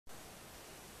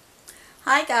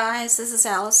Hi guys, this is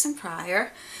Allison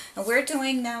Pryor, and we're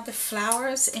doing now the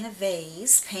flowers in a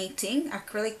vase painting,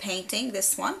 acrylic painting,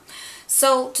 this one.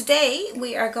 So today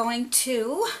we are going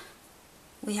to,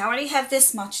 we already have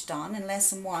this much done in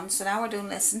lesson 1, so now we're doing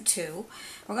lesson 2.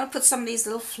 We're going to put some of these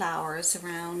little flowers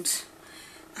around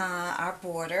our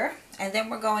border, and then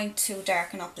we're going to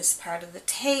darken up this part of the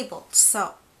table.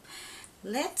 So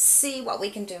let's see what we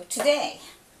can do today.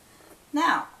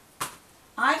 Now,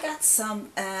 I got some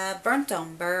burnt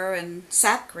umber and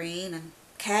sap green and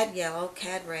cad yellow,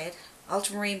 cad red,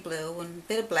 ultramarine blue and a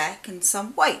bit of black and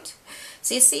some white.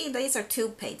 So you see, these are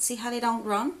tube paints. See how they don't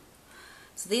run?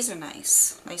 So these are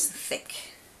nice and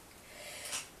thick.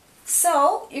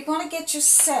 So you're going to get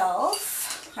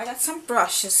yourself, I got some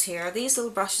brushes here. These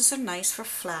little brushes are nice for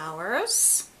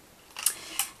flowers.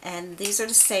 And these are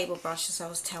the sable brushes I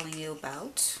was telling you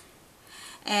about.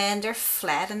 And they're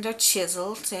flat and they're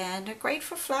chiseled and they're great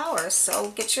for flowers,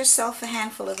 so get yourself a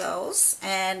handful of those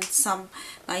and some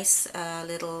nice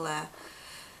little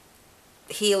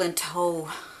heel and toe,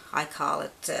 I call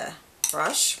it,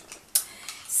 brush.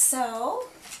 So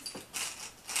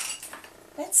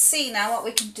let's see now what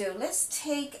we can do. Let's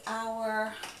take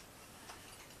our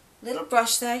little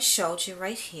brush that I showed you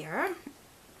right here.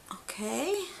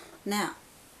 Okay, now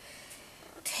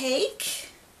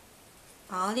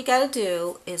all you gotta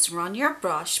do is run your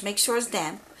brush, make sure it's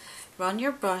damp, run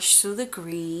your brush through the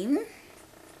green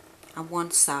on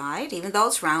one side, even though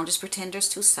it's round, just pretend there's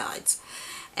two sides,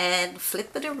 and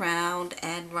flip it around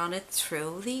and run it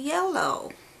through the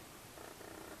yellow.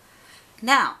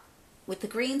 Now, with the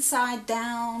green side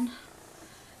down,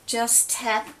 just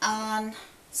tap on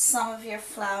some of your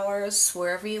flowers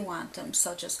wherever you want them.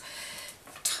 So just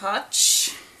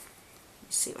touch, let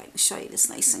me see if I can show you this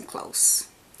nice and close.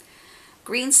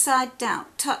 Green side down,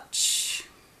 touch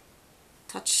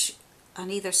on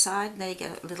either side, and then you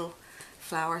get a little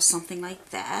flower, something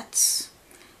like that,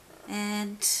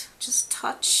 and just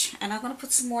touch. And I'm going to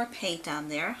put some more paint on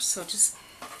there, so just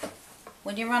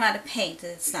when you run out of paint,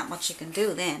 it's not much you can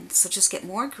do then, so just get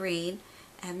more green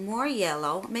and more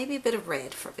yellow, maybe a bit of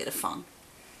red for a bit of fun,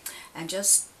 and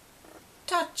just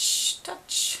touch.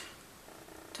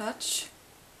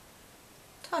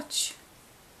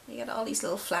 You get all these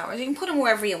little flowers. You can put them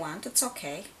wherever you want. It's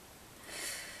okay.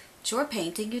 It's your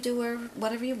painting. You do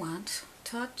whatever you want.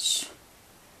 Touch.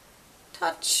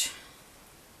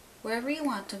 Wherever you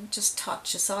want them, just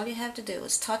touch. That's all you have to do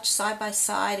is touch side by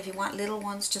side. If you want little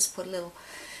ones, just put a little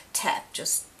tap.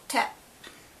 Just tap.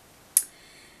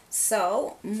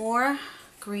 So, more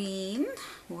green,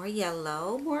 more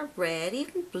yellow, more red,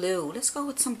 even blue. Let's go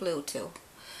with some blue too.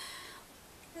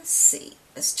 Let's see.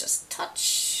 Let's just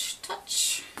touch.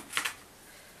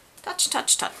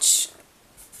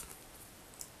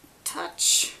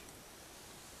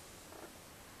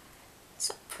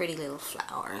 Some pretty little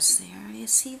flowers there. You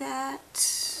see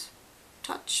that?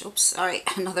 Touch. Oops, sorry,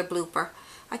 another blooper.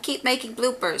 I keep making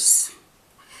bloopers.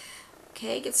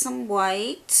 Okay, get some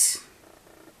white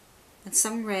and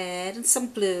some red and some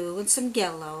blue and some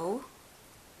yellow.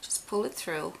 Just pull it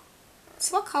through.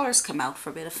 See what colors come out for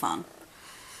a bit of fun.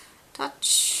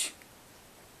 Touch.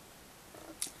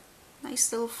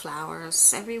 Nice little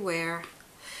flowers everywhere.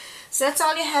 So that's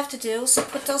all you have to do. So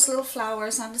put those little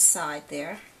flowers on the side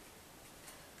there.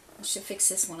 I should fix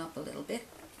this one up a little bit.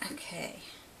 Okay.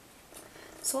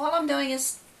 So all I'm doing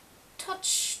is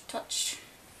touch.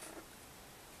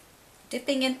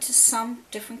 Dipping into some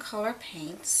different color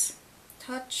paints.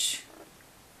 Touch.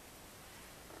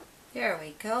 There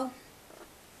we go.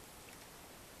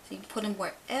 So you can put them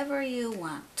wherever you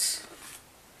want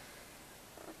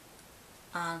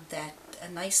on that a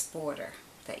nice border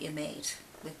that you made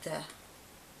with the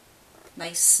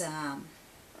nice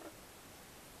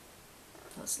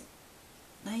those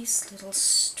nice little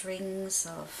strings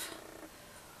of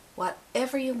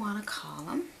whatever you want to call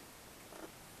them.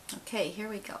 Okay, here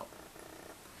we go.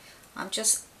 I'm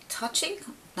just touching,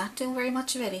 not doing very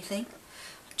much of anything.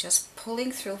 I'm just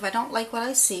pulling through. If I don't like what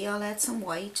I see, I'll add some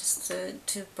white just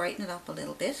to brighten it up a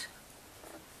little bit.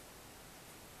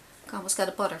 Almost got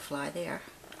a butterfly there.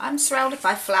 I'm surrounded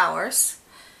by flowers.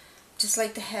 Just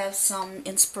like to have some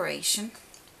inspiration.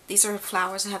 These are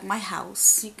flowers I have in my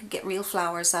house. You can get real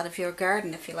flowers out of your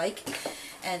garden if you like,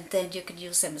 and then you can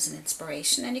use them as an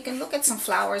inspiration. And you can look at some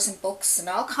flowers in books and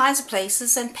all kinds of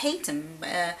places and paint them.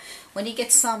 When you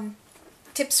get some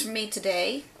tips from me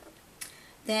today,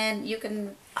 then you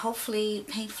can hopefully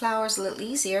paint flowers a little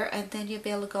easier, and then you'll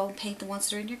be able to go and paint the ones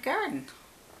that are in your garden.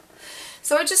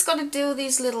 So we're just going to do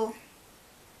these little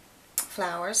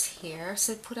flowers here.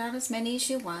 So put on as many as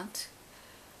you want.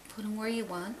 Put them where you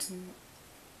want.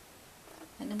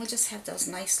 And then we'll just have those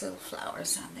nice little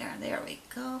flowers on there. There we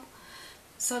go.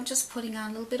 So I'm just putting on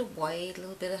a little bit of white, a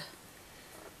little bit of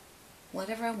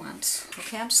whatever I want.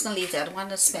 Okay, I'm just going to leave that. I don't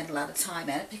want to spend a lot of time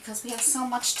at it because we have so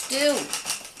much to do.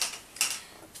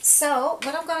 So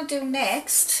what I'm going to do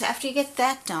next, after you get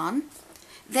that done,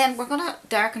 then we're going to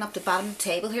darken up the bottom of the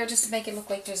table here just to make it look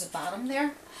like there's a bottom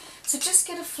there. So just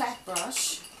get a flat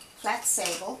brush, flat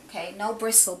sable, okay, no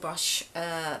bristle brush.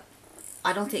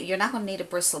 I don't think, you're not going to need a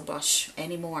bristle brush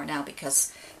anymore now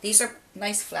because these are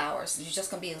nice flowers. You're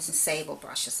just going to be using sable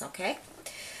brushes, okay?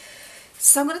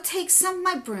 So I'm going to take some of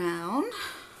my brown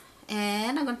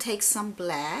and I'm going to take some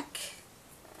black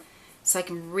so I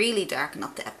can really darken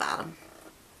up that bottom.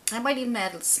 I might even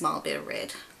add a small bit of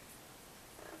red.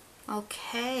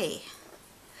 Okay.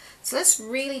 So let's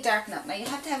really darken up. Now you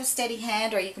have to have a steady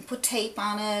hand or you can put tape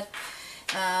on it.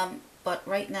 But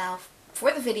right now,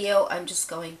 for the video, I'm just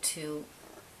going to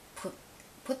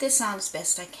put this on as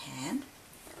best I can.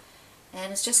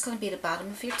 And it's just going to be the bottom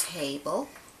of your table.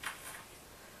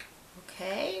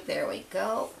 Okay, there we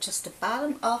go. Just the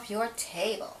bottom of your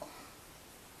table.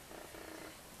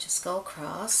 Just go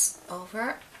across,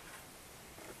 over.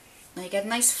 Now you got a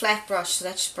nice flat brush, so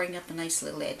that should bring up a nice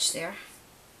little edge there.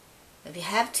 If you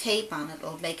have tape on it,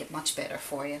 it'll make it much better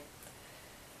for you.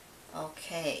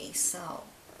 Okay, so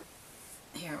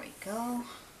here we go.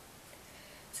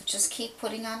 So just keep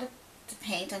putting on the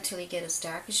paint until you get as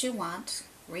dark as you want.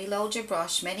 Reload your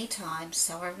brush many times,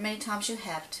 however many times you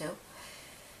have to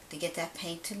get that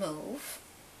paint to move.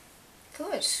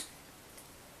 Good.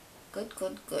 Good,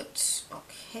 good, good.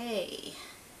 Okay.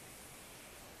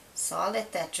 So I'll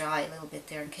let that dry a little bit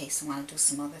there in case I want to do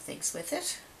some other things with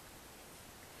it.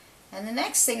 And the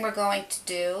next thing we're going to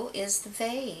do is the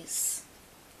vase.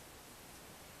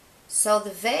 So the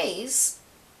vase,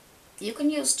 you can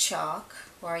use chalk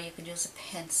or you can use a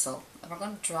pencil. And we're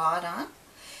going to draw it on.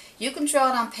 You can draw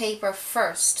it on paper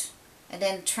first and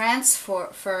then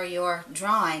transfer your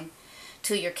drawing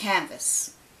to your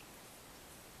canvas.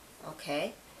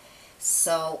 Okay?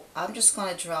 So I'm just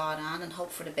going to draw it on and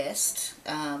hope for the best.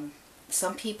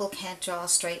 Some people can't draw a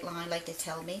straight line like they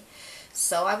tell me.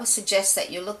 So I would suggest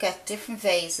that you look at different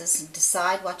vases and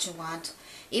decide what you want.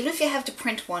 Even if you have to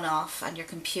print one off on your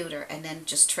computer and then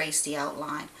just trace the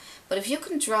outline. But if you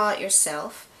can draw it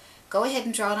yourself, go ahead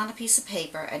and draw it on a piece of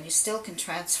paper and you still can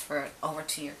transfer it over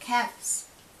to your canvas.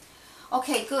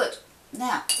 Okay, good.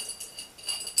 Now,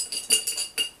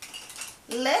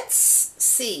 let's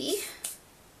see.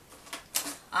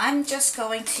 I'm just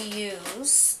going to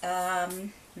use,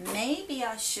 maybe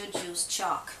I should use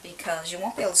chalk because you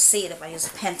won't be able to see it if I use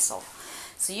a pencil.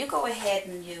 So you go ahead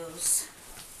and use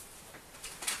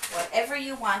whatever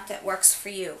you want that works for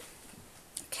you.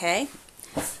 Okay?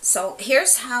 So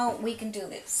here's how we can do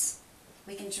this.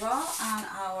 We can draw on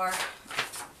our,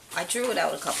 I drew it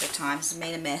out a couple of times and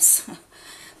made a mess.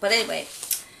 But anyway,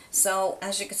 so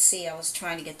as you can see, I was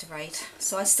trying to get it right.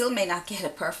 So I still may not get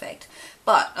it perfect,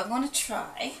 but I'm going to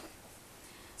try.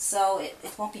 So it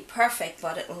won't be perfect,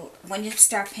 but it'll, when you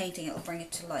start painting, it'll bring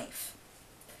it to life.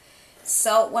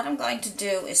 So what I'm going to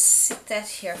do is sit that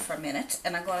here for a minute,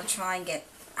 and I'm going to try and get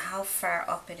how far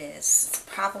up it is. It's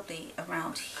probably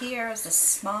around here is a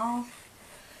small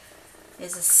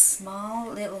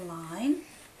little line,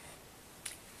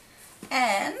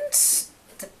 and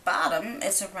the bottom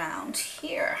is around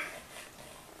here.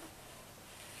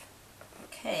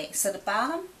 Okay, so the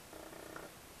bottom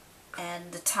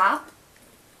and the top,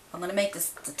 I'm going to make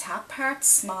the top part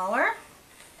smaller,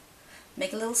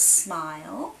 make a little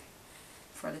smile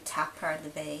for the top part of the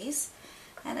vase,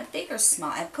 and a bigger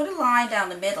smile, and put a line down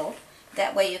the middle.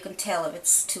 That way you can tell if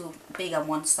it's too big on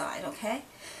one side, okay?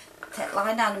 That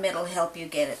line down the middle will help you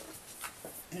get it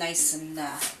nice and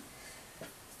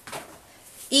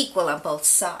equal on both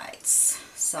sides.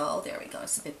 So there we go,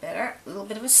 it's a bit better. A little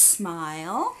bit of a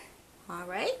smile.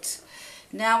 Alright.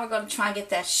 Now we're going to try and get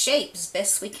that shape as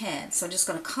best we can. So I'm just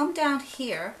going to come down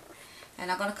here,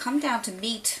 and I'm going to come down to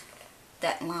meet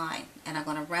that line, and I'm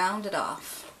going to round it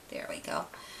off. There we go.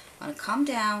 I'm going to come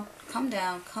down, come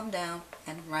down, come down,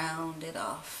 and round it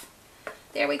off.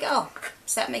 There we go.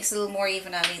 So that makes it a little more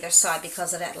even on either side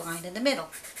because of that line in the middle.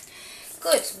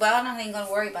 Good. Well, I'm not even going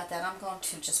to worry about that. I'm going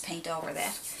to just paint over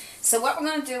that. So what we're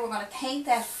going to do, we're going to paint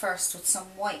that first with some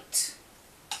white.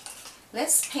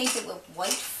 Let's paint it with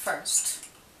white first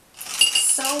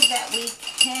so that we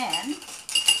can...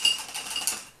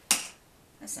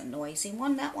 That's a noisy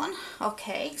one, that one.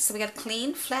 Okay, so we got a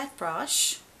clean, flat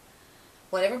brush.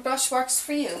 Whatever brush works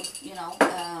for you, you know,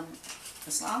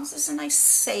 as long as it's a nice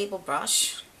sable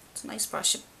brush. It's a nice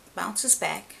brush. It bounces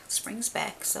back, springs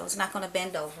back, so it's not going to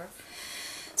bend over.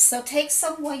 So take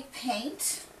some white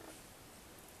paint,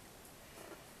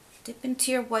 dip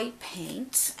into your white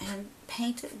paint and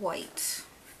paint it white.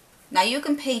 Now you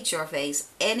can paint your vase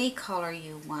any color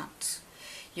you want.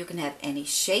 You can have any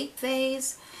shape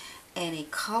vase, any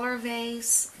color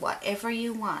vase, whatever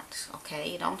you want.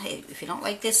 Okay, if you don't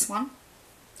like this one,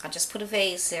 I just put a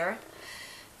vase there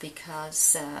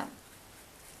because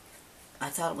I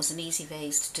thought it was an easy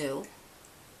vase to do.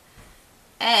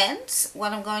 And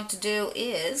what I'm going to do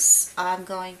is I'm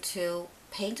going to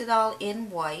paint it all in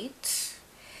white.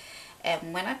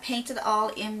 And when I paint it all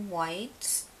in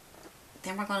white,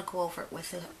 then we're going to go over it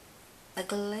with a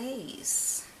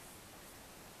glaze.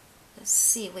 Let's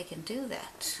see if we can do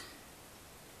that.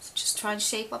 So just try and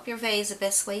shape up your vase the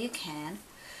best way you can.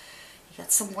 You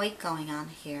got some white going on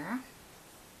here.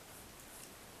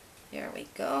 There we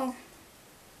go.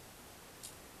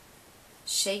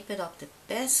 Shape it up the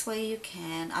best way you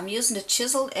can. I'm using the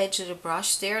chiseled edge of the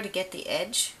brush there to get the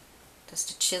edge. Just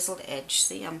the chiseled edge.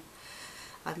 See, I'm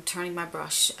turning my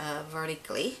brush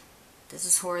vertically. This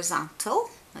is horizontal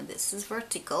and this is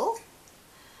vertical.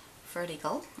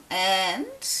 And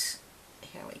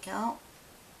here we go.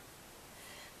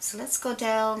 So let's go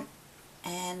down,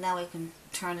 and now we can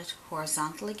turn it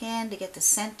horizontal again to get the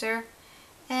center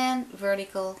and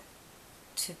vertical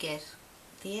to get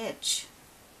the edge.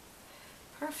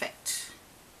 Perfect.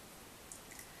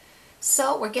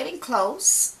 So we're getting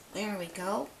close. There we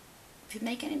go. If you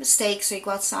make any mistakes or you go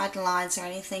outside the lines or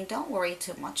anything, don't worry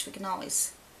too much. We can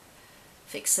always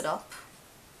fix it up.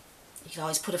 You can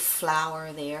always put a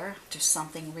flower there if there's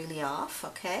something really off,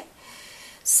 okay?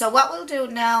 So what we'll do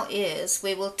now is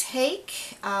we will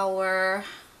take our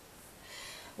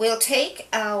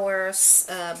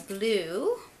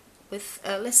blue with,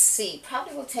 let's see,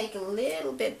 probably we'll take a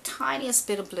little bit, tiniest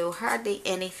bit of blue, hardly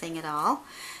anything at all,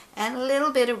 and a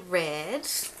little bit of red,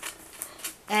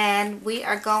 and we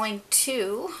are going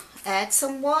to add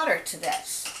some water to that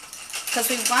because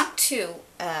we want to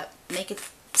make it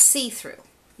see-through.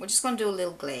 We're just going to do a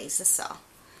little glaze, that's all.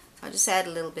 So I'll just add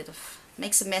a little bit of,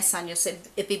 makes a mess on you. So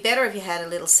it'd be better if you had a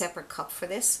little separate cup for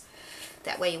this.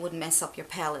 That way you wouldn't mess up your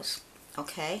palette.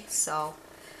 Okay, so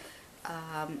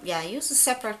yeah, use a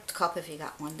separate cup if you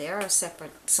got one there, or a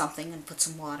separate something, and put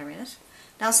some water in it.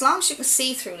 Now as long as you can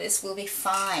see through this, we'll be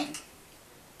fine.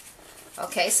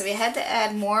 Okay, so if you had to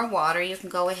add more water, you can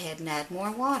go ahead and add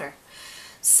more water.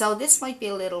 So this might be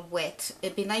a little wet.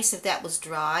 It'd be nice if that was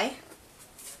dry.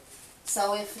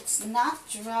 So if it's not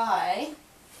dry,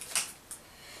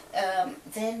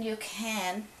 then you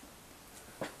can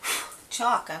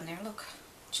chalk on there. Look,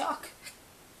 chalk.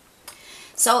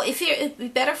 So it'd be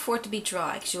better for it to be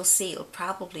dry, because you'll see it'll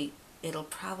probably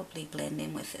blend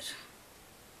in with it.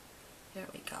 There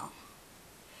we go.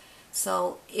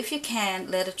 So if you can,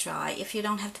 let it dry. If you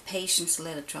don't have the patience to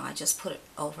let it dry, just put it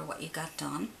over what you got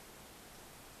done.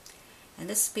 And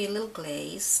this will be a little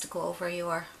glaze to go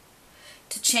over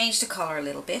to change the color a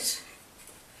little bit.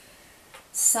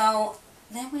 So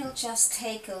then we'll just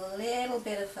take a little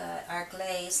bit of our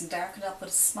glaze and darken it up with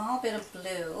a small bit of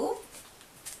blue.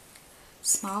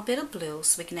 So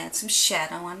we can add some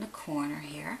shadow on the corner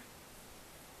here.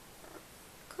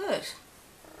 Good.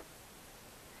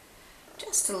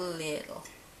 Just a little.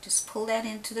 Just pull that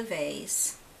into the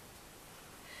vase.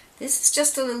 This is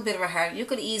just a little bit of a hard. You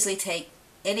could easily take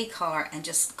any color and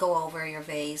just go over your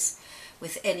vase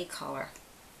with any color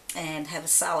and have a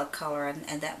solid color,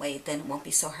 and that way then it won't be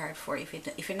so hard for you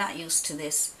if you're not used to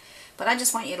this. But I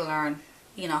just want you to learn,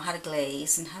 you know, how to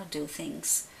glaze and how to do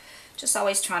things. Just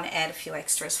always trying to add a few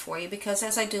extras for you, because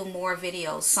as I do more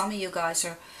videos, some of you guys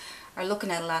are looking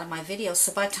at a lot of my videos,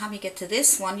 so by the time you get to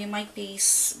this one, you might be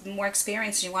more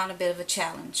experienced and you want a bit of a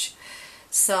challenge.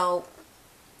 So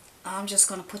I'm just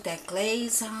going to put that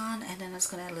glaze on, and then I'm just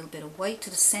going to add a little bit of white to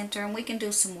the center, and we can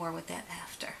do some more with that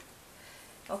after.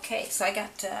 Okay, so I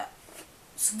got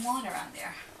some water on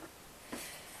there.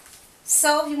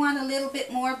 So if you want a little bit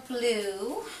more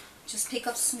blue, just pick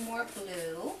up some more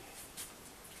blue,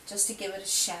 just to give it a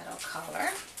shadow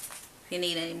color. If you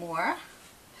need any more,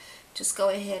 just go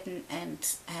ahead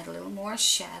and add a little more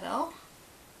shadow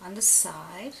on the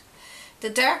side. The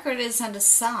darker it is on the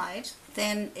side,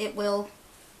 then it will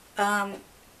make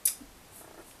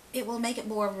it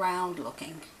more round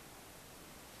looking.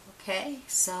 Okay,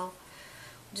 so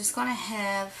I'm just going to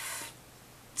have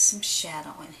some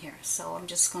shadow in here. So I'm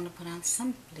just going to put on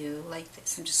some blue like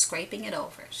this. I'm just scraping it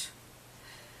over it.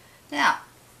 Now,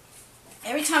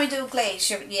 every time you do a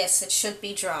glaze, yes, it should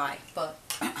be dry, but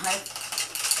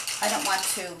I don't want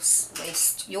to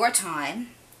waste your time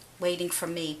waiting for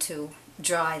me to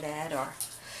dry that,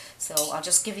 so I'll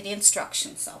just give you the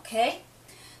instructions, okay?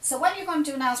 So what you're going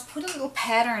to do now is put a little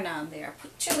pattern on there.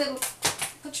 Put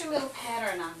your little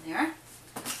pattern on there,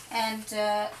 and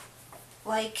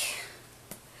like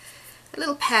a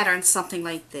little pattern, something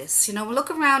like this. You know, look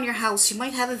around your house. You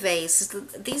might have a vase.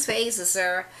 These vases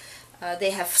are,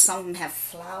 some have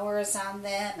flowers on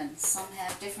them, and some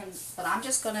have different. But I'm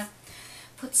just gonna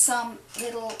put some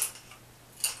little.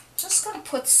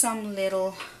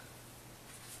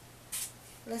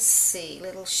 Let's see,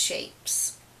 little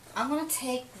shapes. I'm going to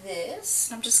take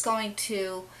this, I'm just going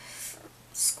to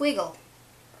squiggle.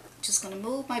 I'm just going to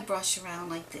move my brush around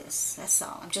like this. That's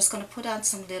all. I'm just going to put on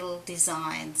some little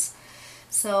designs.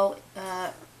 So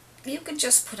you can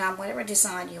just put on whatever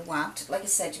design you want. Like I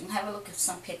said, you can have a look at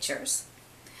some pictures.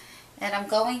 And I'm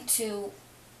going to,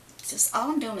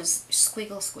 all I'm doing is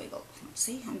squiggle, squiggle.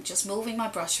 See, I'm just moving my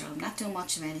brush around. I'm not doing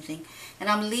much of anything. And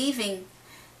I'm leaving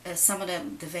some of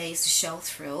the vase to show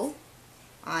through.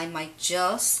 I might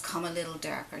just come a little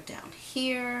darker down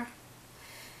here.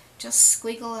 Just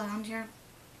squiggle around your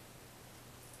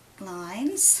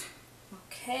lines.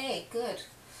 Okay, good.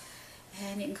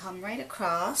 And you can come right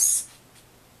across.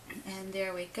 And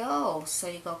there we go. So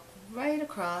you go right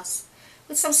across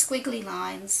with some squiggly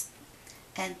lines.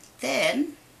 And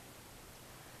then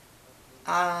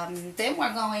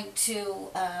we're going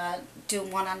to do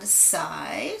one on the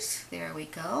side. There we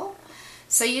go.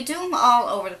 So you do them all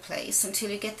over the place until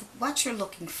you get what you're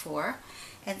looking for.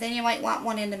 And then you might want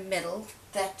one in the middle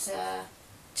that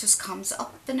just comes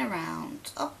up and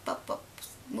around. Up, up, up.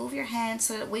 Move your hand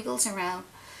so that it wiggles around.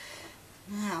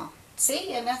 Now,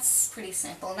 see? And that's pretty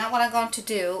simple. Now what I'm going to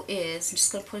do is I'm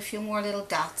just going to put a few more little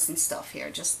dots and stuff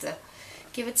here just to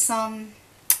give it some,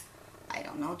 I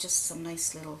don't know, just some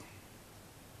nice little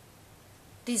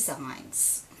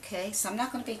designs. Okay, so I'm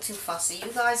not going to be too fussy.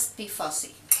 You guys be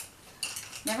fussy.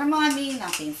 Never mind me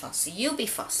not being fussy. You be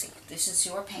fussy. This is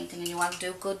your painting and you want to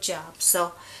do a good job.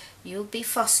 So you be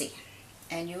fussy.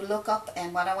 And you look up,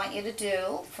 and what I want you to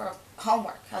do for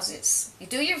homework, how's this? You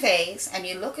do your vase and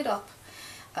you look it up.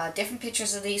 Different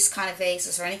pictures of these kind of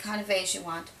vases or any kind of vase you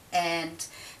want. And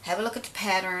have a look at the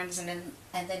patterns, and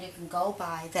then you can go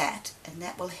by that. And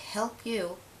that will help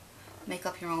you make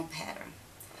up your own pattern.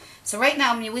 So right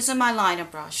now I'm using my liner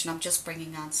brush and I'm just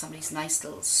bringing on some of these nice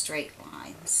little straight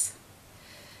lines.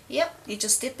 Yep, you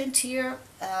just dip into your,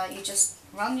 you just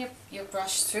run your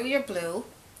brush through your blue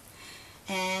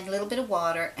and a little bit of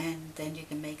water, and then you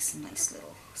can make some nice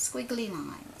little squiggly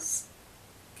lines.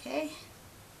 Okay?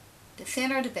 The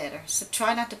thinner the better, so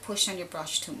try not to push on your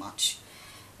brush too much.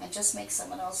 And just make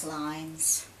some of those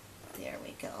lines. There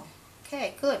we go.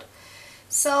 Okay, good.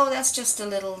 So that's just a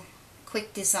little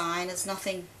quick design. It's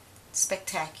nothing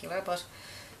spectacular, but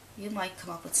you might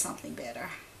come up with something better.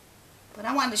 But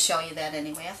I wanted to show you that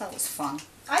anyway. I thought it was fun.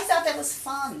 I thought that was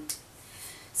fun.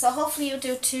 So hopefully you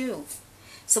do too.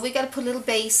 So we got to put a little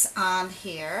base on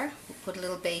here. We'll put a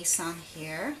little base on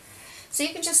here. So you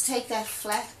can just take that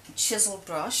flat chisel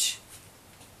brush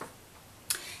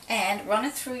and run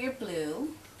it through your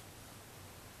blue,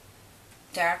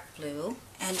 dark blue,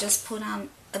 and just put on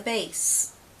a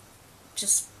base.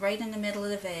 Just right in the middle of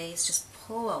the vase, just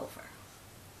pull over.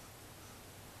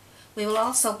 We will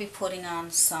also be putting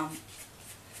on some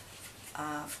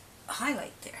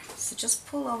highlight there. So just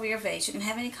pull over your vase. You can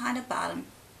have any kind of bottom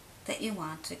that you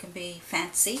want. It can be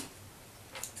fancy.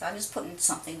 So I'm just putting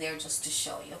something there just to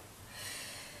show you.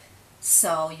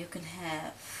 So you can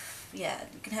have, yeah,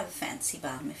 you can have a fancy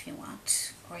bottom if you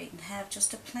want. Or you can have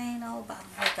just a plain old bottom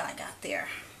like I got there.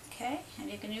 Okay?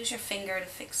 And you can use your finger to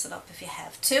fix it up if you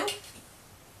have to.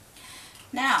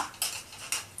 Now,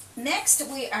 next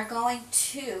we are going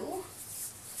to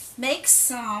make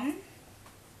some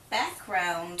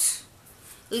background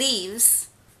leaves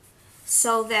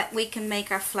so that we can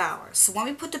make our flowers. So when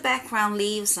we put the background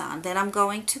leaves on, then I'm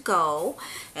going to go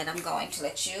and I'm going to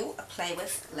let you play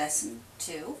with lesson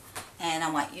 2, and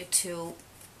I want you to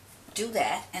do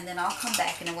that, and then I'll come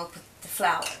back and then we'll put the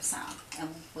flowers on and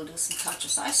we'll do some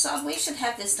touches. I saw we should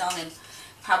have this done in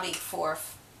probably 4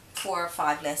 or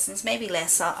 5 lessons, maybe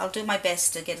less. I'll do my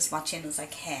best to get as much in as I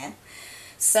can.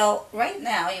 So right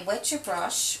now you wet your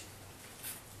brush.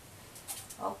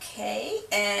 Okay,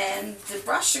 and the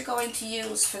brush you're going to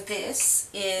use for this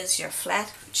is your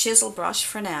flat chisel brush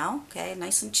for now, okay,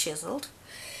 nice and chiseled.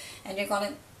 And you're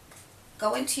going to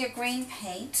go into your green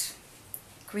paint,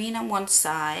 green on one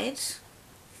side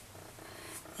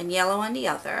and yellow on the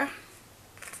other.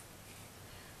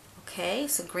 Okay,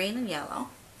 so green and yellow.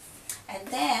 And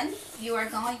then you are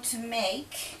going to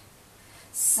make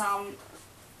some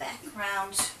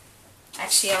background.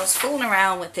 Actually, I was fooling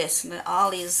around with this and all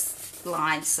these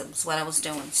lines was what I was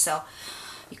doing. So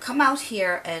you come out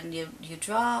here and you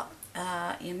draw,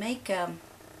 you make a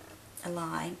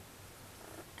line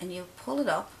and you pull it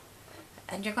up,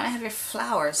 and you're going to have your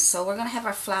flowers. So we're going to have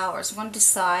our flowers. We're going to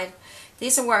decide,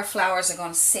 these are where our flowers are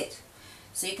going to sit.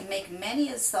 So you can make many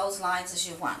of those lines as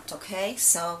you want, okay?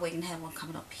 So we can have one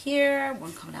coming up here,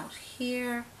 one coming out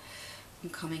here,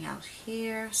 one coming out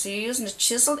here. So you're using the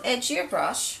chiseled edge of your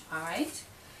brush, alright?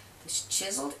 This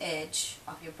chiseled edge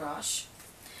of your brush.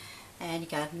 And you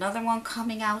got another one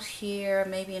coming out here,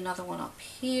 maybe another one up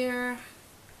here,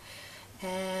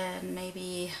 and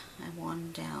maybe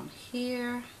one down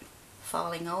here,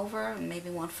 falling over, and maybe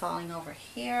one falling over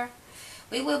here.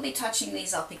 We will be touching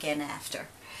these up again after.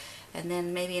 And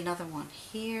then maybe another one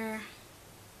here,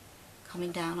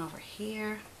 coming down over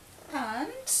here.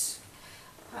 And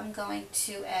I'm going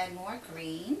to add more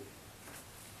green.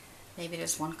 Maybe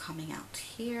there's one coming out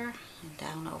here and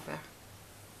down over,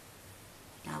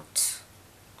 out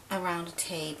around a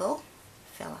table.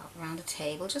 Fell out around a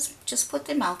table. Just put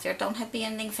them out there. Don't have to be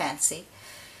anything fancy.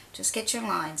 Just get your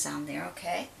lines on there,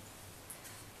 okay?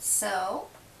 So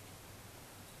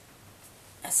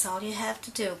that's all you have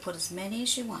to do. Put as many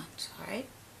as you want, alright?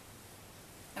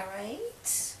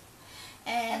 Alright?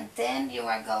 And then you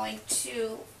are going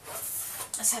to,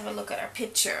 let's have a look at our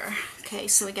picture. Okay,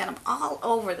 so we got them all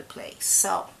over the place.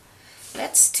 So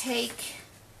let's take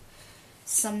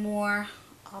some more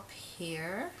up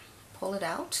here. Pull it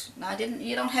out. Now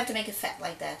you don't have to make it fat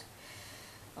like that.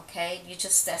 Okay,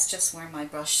 that's just where my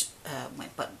brush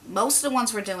went. But most of the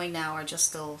ones we're doing now are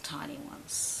just little tiny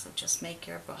ones. So just make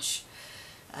your brush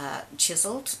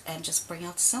chiseled and just bring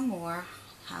out some more.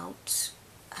 Out,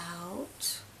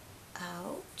 out,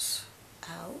 out,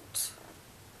 out,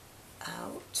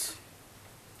 out.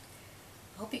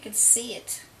 Hope you can see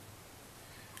it.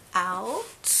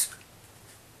 Out.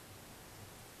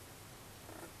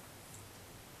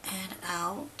 And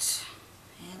out.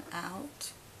 And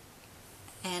out.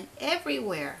 And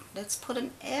everywhere. Let's put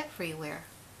them everywhere.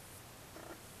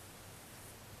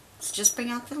 So just bring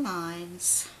out the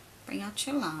lines. Bring out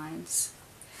your lines.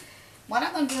 What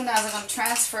I'm going to do now is I'm going to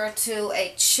transfer to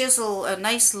a chisel, a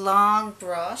nice long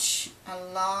brush, a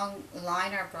long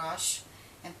liner brush,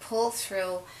 and pull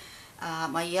through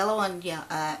my yellow and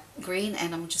green,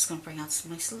 and I'm just going to bring out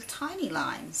some nice little tiny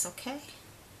lines, okay?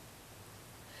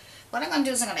 What I'm going to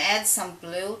do is I'm going to add some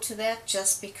blue to that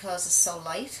just because it's so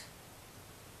light,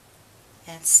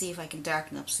 and see if I can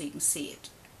darken up so you can see it.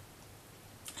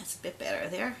 That's a bit better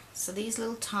there. So these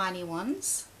little tiny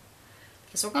ones,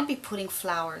 because we're going to be putting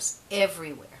flowers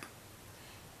everywhere.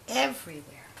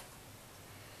 Everywhere.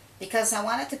 Because I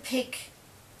wanted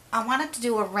to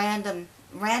do a random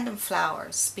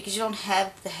flowers, because you don't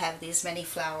have to have these many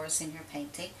flowers in your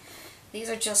painting. These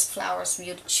are just flowers for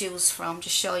you to choose from to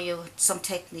show you some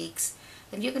techniques.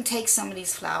 And you can take some of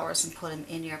these flowers and put them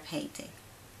in your painting.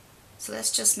 So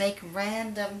let's just make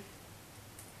random.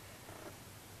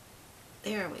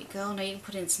 There we go. Now you can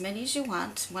put in as many as you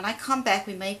want. When I come back,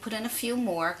 we may put in a few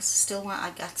more, because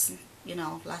I got some,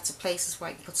 lots of places where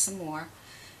I can put some more,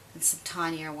 and some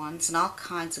tinier ones, and all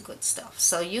kinds of good stuff.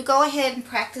 So you go ahead and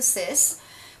practice this.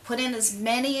 Put in as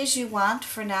many as you want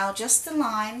for now, just the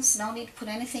lines. No need to put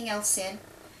anything else in.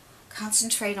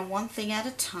 Concentrate on one thing at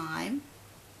a time.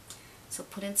 So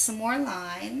put in some more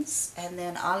lines, and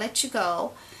then I'll let you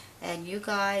go. And you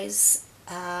guys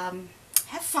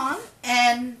have fun,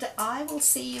 and I will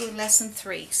see you in lesson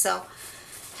 3. So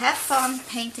have fun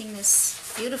painting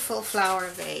this beautiful flower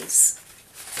vase.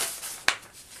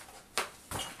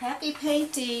 Happy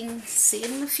painting. See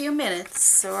you in a few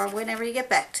minutes, or whenever you get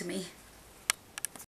back to me.